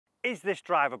Is this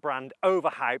driver brand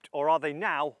overhyped, or are they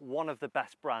now one of the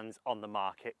best brands on the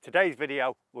market? Today's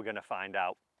video, we're going to find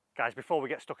out. Guys, before we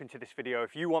get stuck into this video,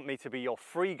 if you want me to be your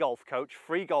free golf coach,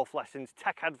 free golf lessons,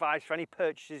 tech advice for any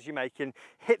purchases you're making,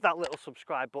 hit that little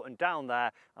subscribe button down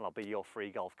there and I'll be your free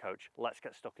golf coach. Let's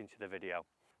get stuck into the video.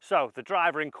 So the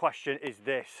driver in question is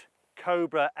this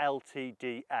Cobra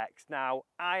LTD X. Now,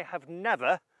 I have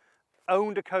never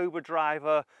owned a Cobra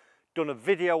driver, done a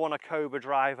video on a Cobra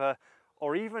driver,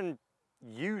 or even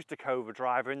used a Cobra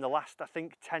driver in the last, I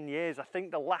think, 10 years. I think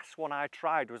the last one I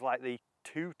tried was like the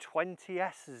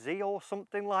 220SZ or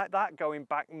something like that, going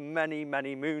back many,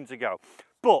 many moons ago.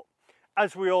 But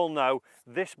as we all know,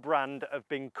 this brand have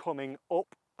been coming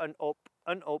up and up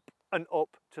and up and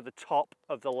up to the top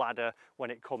of the ladder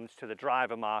when it comes to the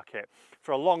driver market.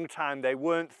 For a long time they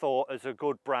weren't thought as a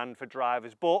good brand for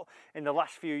drivers, but in the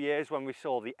last few years when we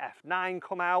saw the F9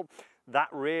 come out, that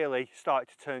really started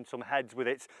to turn some heads with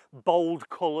its bold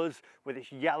colours, with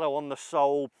its yellow on the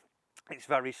sole, its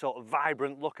very sort of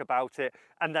vibrant look about it,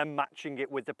 and then matching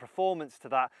it with the performance to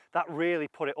that really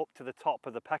put it up to the top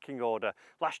of the pecking order.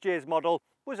 Last year's model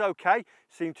was okay,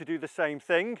 seemed to do the same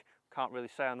thing. Can't really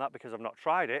say on that because I've not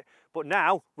tried it, but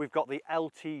now we've got the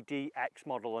LTDX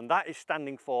model, and that is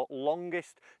standing for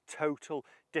longest total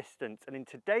distance. And in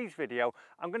today's video,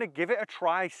 I'm going to give it a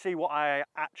try, see what I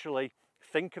actually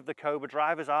think of the Cobra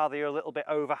drivers. Are they a little bit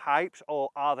overhyped, or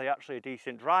are they actually a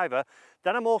decent driver?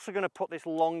 Then I'm also going to put this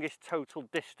longest total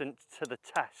distance to the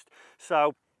test.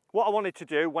 So what I wanted to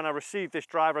do when I received this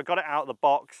driver, I got it out of the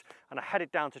box and I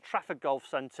headed down to Trafford Golf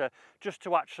Centre just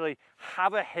to actually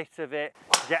have a hit of it,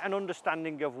 get an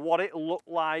understanding of what it looked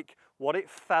like, what it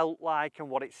felt like and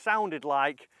what it sounded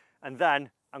like, and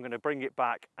then I'm going to bring it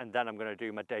back and then I'm going to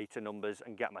do my data numbers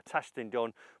and get my testing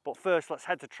done. But first, let's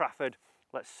head to Trafford.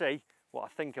 Let's see what I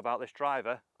think about this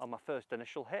driver on my first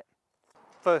initial hit.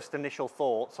 First initial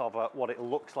thoughts of what it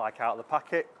looks like out of the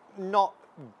packet. Not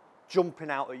jumping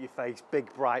out at your face,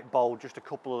 big, bright, bold, just a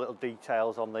couple of little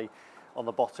details on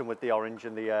the bottom with the orange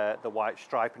and the white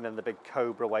striping and the big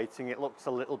Cobra weighting. It looks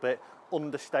a little bit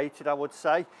understated, I would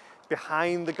say.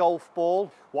 Behind the golf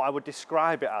ball, what I would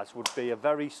describe it as would be a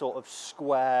very sort of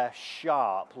square,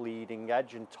 sharp leading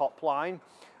edge and top line,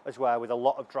 as well with a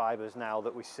lot of drivers now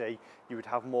that we see, you would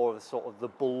have more of a sort of the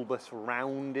bulbous,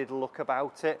 rounded look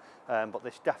about it, but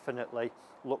this definitely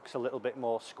looks a little bit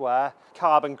more square.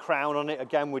 Carbon crown on it,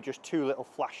 again with just two little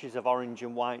flashes of orange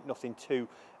and white, nothing too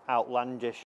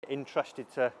outlandish.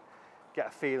 Interested to get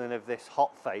a feeling of this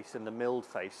hot face and the milled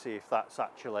face, see if that's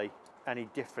actually any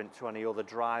different to any other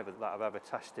driver that I've ever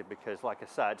tested, because like I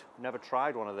said, never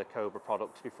tried one of the Cobra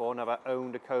products before, never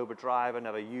owned a Cobra driver,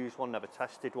 never used one, never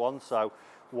tested one. So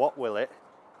what will it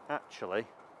actually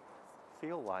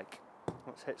feel like?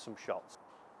 Let's hit some shots.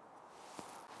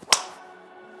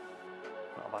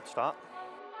 Not a bad start.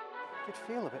 Did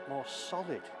feel a bit more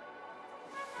solid.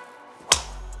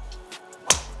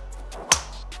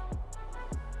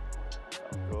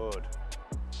 Good.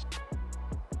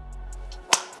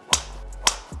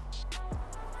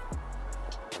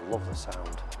 Love the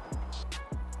sound.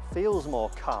 Feels more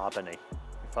carbony,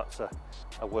 if that's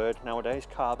a word nowadays,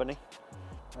 carbony.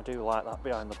 I do like that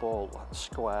behind the ball, that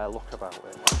square look about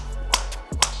it.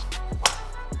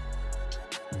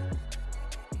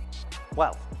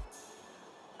 Well,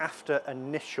 after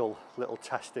initial little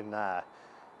testing there,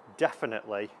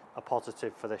 definitely a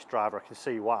positive for this driver. I can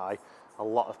see why a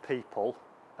lot of people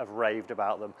have raved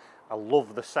about them. I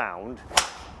love the sound.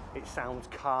 It sounds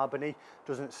carbony,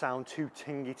 doesn't sound too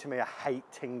tingy to me. I hate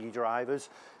tingy drivers.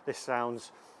 This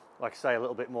sounds, like I say, a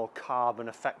little bit more carbon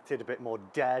affected, a bit more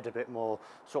dead, a bit more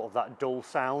sort of that dull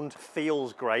sound.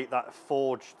 Feels great, that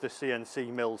forged the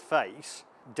CNC milled face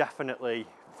definitely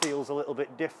feels a little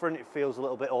bit different. It feels a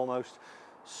little bit almost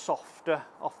softer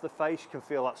off the face. You can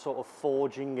feel that sort of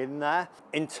forging in there.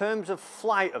 In terms of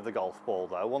flight of the golf ball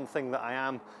though, one thing that I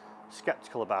am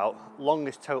skeptical about,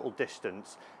 longest total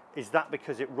distance, is that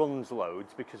because it runs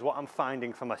loads, because what I'm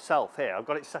finding for myself here, I've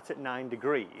got it set at 9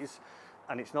 degrees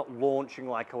and it's not launching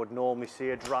like I would normally see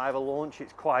a driver launch.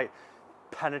 It's quite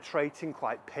penetrating,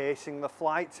 quite piercing the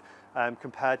flight,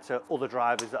 compared to other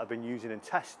drivers that I've been using and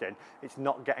testing. It's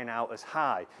not getting out as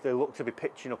high. They look to be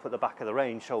pitching up at the back of the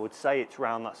range, so I would say it's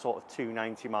around that sort of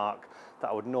 290 mark that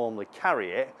I would normally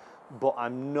carry it, but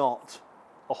I'm not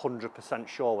 100%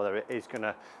 sure whether it is going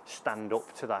to stand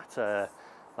up to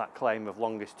that claim of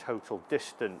longest total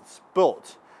distance.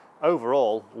 But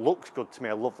overall, looks good to me.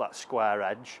 I love that square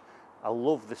edge. I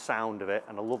love the sound of it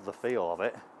and I love the feel of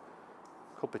it.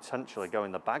 Could potentially go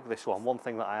in the bag, this one. One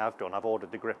thing that I have done, I've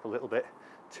ordered the grip a little bit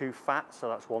too fat, so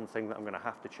that's one thing that I'm going to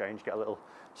have to change, get a little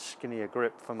skinnier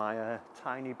grip for my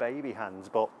tiny baby hands.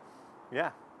 But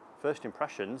yeah, first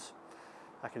impressions,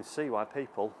 I can see why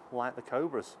people like the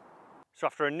Cobras. So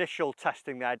after initial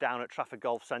testing there down at Trafford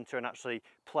Golf Centre and actually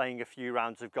playing a few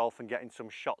rounds of golf and getting some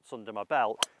shots under my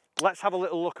belt, let's have a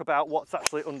little look about what's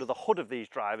actually under the hood of these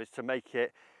drivers to make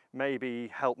it maybe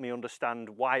help me understand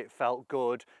why it felt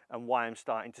good and why I'm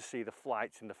starting to see the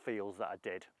flights and the feels that I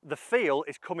did. The feel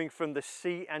is coming from the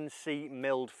CNC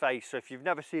milled face. So if you've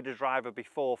never seen a driver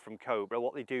before from Cobra,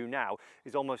 what they do now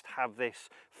is almost have this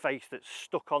face that's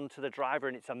stuck onto the driver,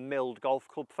 and it's a milled golf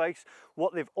club face.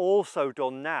 What they've also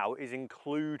done now is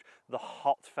include the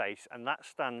hot face, and that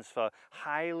stands for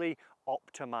highly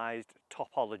optimized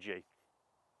topology.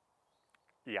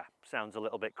 Yeah, sounds a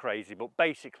little bit crazy, but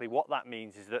basically what that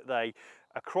means is that they,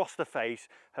 across the face,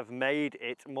 have made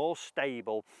it more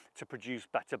stable to produce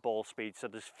better ball speed. So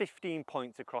there's 15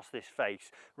 points across this face,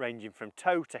 ranging from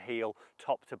toe to heel,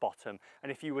 top to bottom.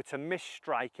 And if you were to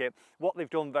misstrike it, what they've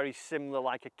done very similar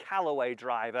like a Callaway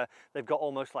driver, they've got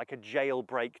almost like a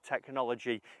jailbreak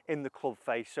technology in the club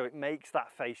face, so it makes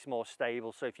that face more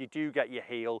stable. So if you do get your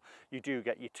heel, you do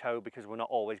get your toe, because we're not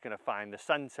always going to find the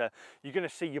center, you're going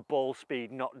to see your ball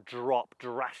speed not drop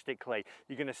drastically.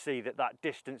 You're going to see that that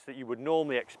distance that you would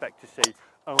normally expect to see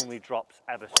only drops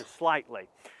ever so slightly.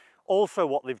 Also,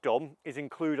 what they've done is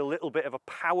include a little bit of a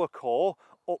power core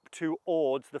up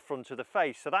towards the front of the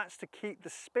face. So that's to keep the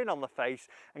spin on the face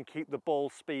and keep the ball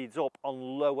speeds up on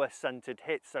lower centered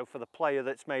hits. So for the player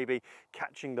that's maybe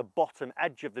catching the bottom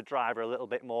edge of the driver a little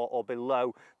bit more, or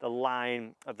below the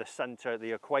line of the center,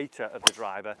 the equator of the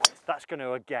driver, that's going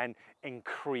to again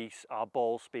increase our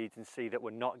ball speeds and see that we're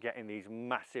not getting these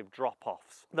massive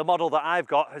drop-offs. The model that I've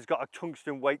got has got a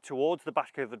tungsten weight towards the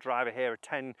back of the driver here, a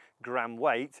 10-gram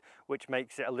weight, which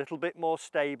makes it a little bit more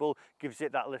stable, gives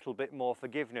it that little bit more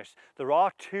forgiveness. There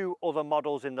are two other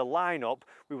models in the lineup.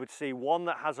 We would see one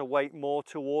that has a weight more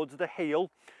towards the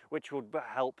heel, which would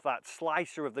help that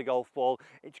slicer of the golf ball.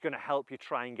 It's going to help you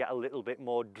try and get a little bit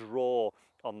more draw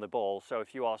on the ball. So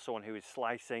if you are someone who is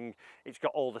slicing, it's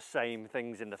got all the same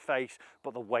things in the face,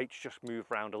 but the weights just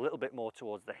move around a little bit more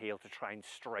towards the heel to try and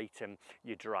straighten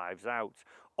your drives out.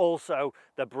 Also,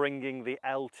 they're bringing the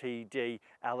LTD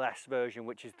LS version,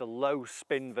 which is the low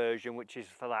spin version, which is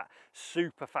for that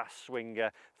super fast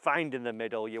swinger. Find in the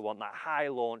middle, you want that high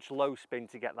launch, low spin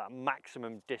to get that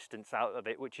maximum distance out of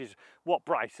it, which is what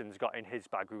Bryson's got in his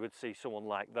bag. We would see someone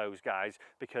like those guys,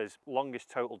 because longest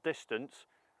total distance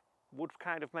would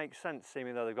kind of make sense,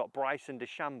 seeming though they've got Bryson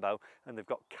DeChambeau and they've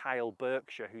got Kyle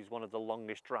Berkshire, who's one of the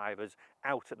longest drivers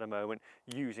out at the moment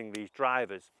using these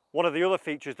drivers. One of the other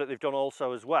features that they've done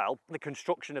also as well, the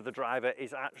construction of the driver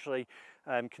is actually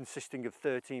consisting of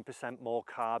 13% more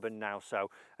carbon now. So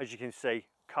as you can see,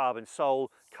 carbon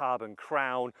sole, carbon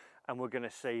crown, and we're going to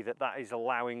see that that is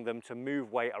allowing them to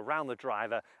move weight around the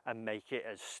driver and make it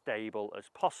as stable as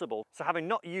possible. So having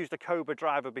not used a Cobra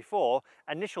driver before,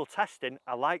 initial testing,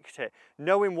 I liked it.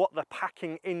 Knowing what they're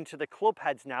packing into the club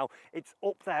heads now, it's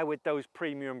up there with those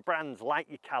premium brands like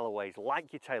your Callaways,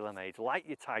 like your Taylormades, like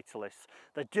your Titleists.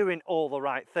 They're doing all the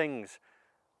right things,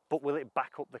 but will it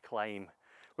back up the claim?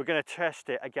 We're going to test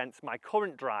it against my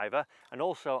current driver, and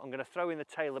also I'm going to throw in the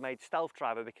Taylormade Stealth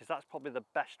driver, because that's probably the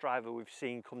best driver we've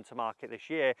seen come to market this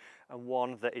year, and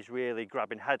one that is really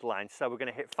grabbing headlines. So we're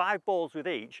going to hit 5 balls with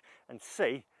each and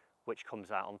see which comes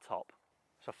out on top.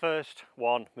 So first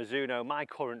one, Mizuno, my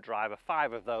current driver,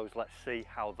 5 of those. Let's see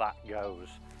how that goes.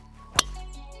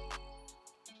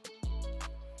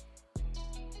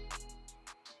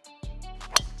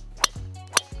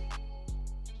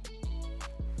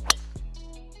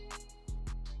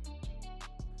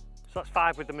 So that's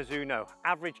 5 with the Mizuno.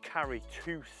 Average carry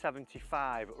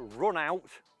 275. Run out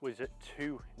was at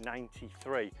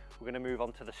 293. We're going to move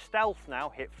on to the Stealth now,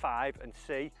 hit 5 and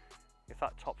see if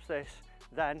that tops this.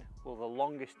 Then will the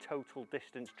longest total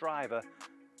distance driver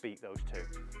beat those two?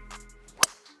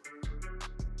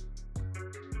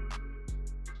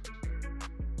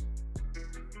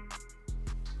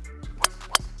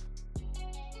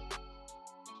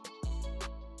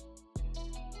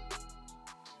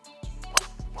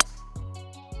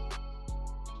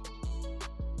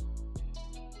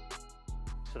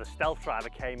 So the Stealth driver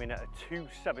came in at a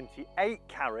 278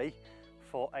 carry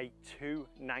for a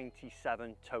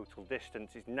 297 total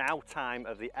distance. It's now time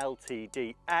of the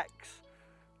LTD X.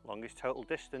 Longest total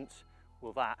distance.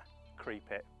 Will that creep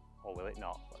it or will it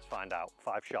not? Let's find out.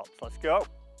 5 shots, let's go.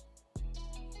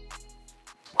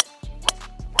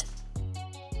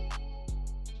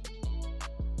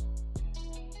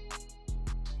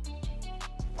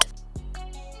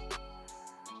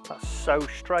 That's so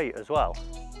straight as well.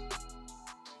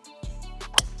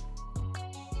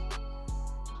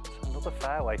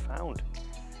 fairway found.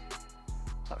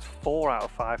 That's 4 out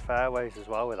of 5 fairways as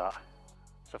well with that.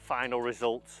 So final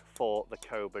results for the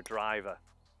Cobra driver.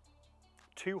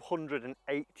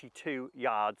 282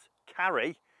 yards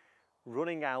carry,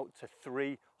 running out to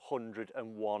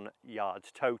 301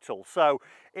 yards total. So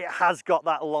it has got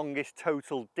that longest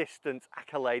total distance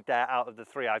accolade there out of the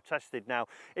 3 I've tested. Now,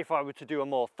 if I were to do a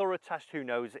more thorough test, who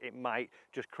knows, it might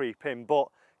just creep in. But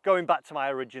going back to my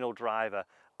original driver,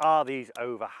 are these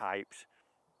overhyped?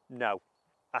 No,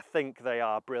 I think they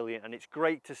are brilliant, and it's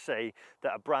great to see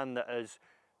that a brand that has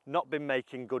not been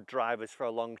making good drivers for a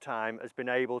long time has been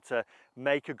able to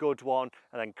make a good one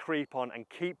and then creep on and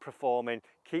keep performing,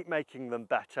 keep making them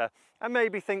better, and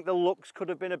maybe think the looks could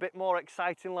have been a bit more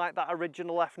exciting like that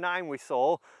original F9 we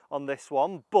saw on this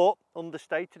one, but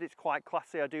understated, it's quite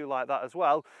classy. I do like that as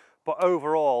well. But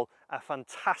overall, a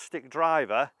fantastic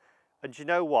driver. And you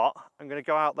know what? I'm going to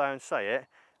go out there and say it.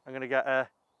 I'm going to get a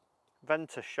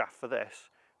Ventus shaft for this,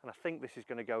 and I think this is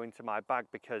going to go into my bag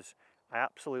because I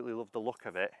absolutely love the look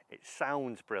of it. It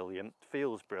sounds brilliant,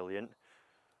 feels brilliant,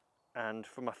 and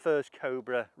for my first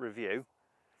Cobra review,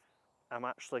 I'm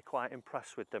actually quite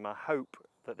impressed with them. I hope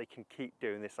that they can keep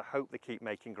doing this. I hope they keep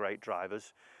making great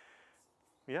drivers.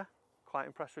 Yeah, quite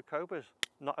impressed with Cobras.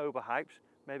 Not overhyped.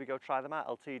 Maybe go try them out,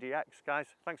 LTDX. Guys,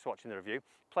 thanks for watching the review.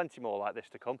 Plenty more like this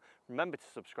to come. Remember to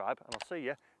subscribe, and I'll see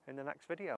you in the next video.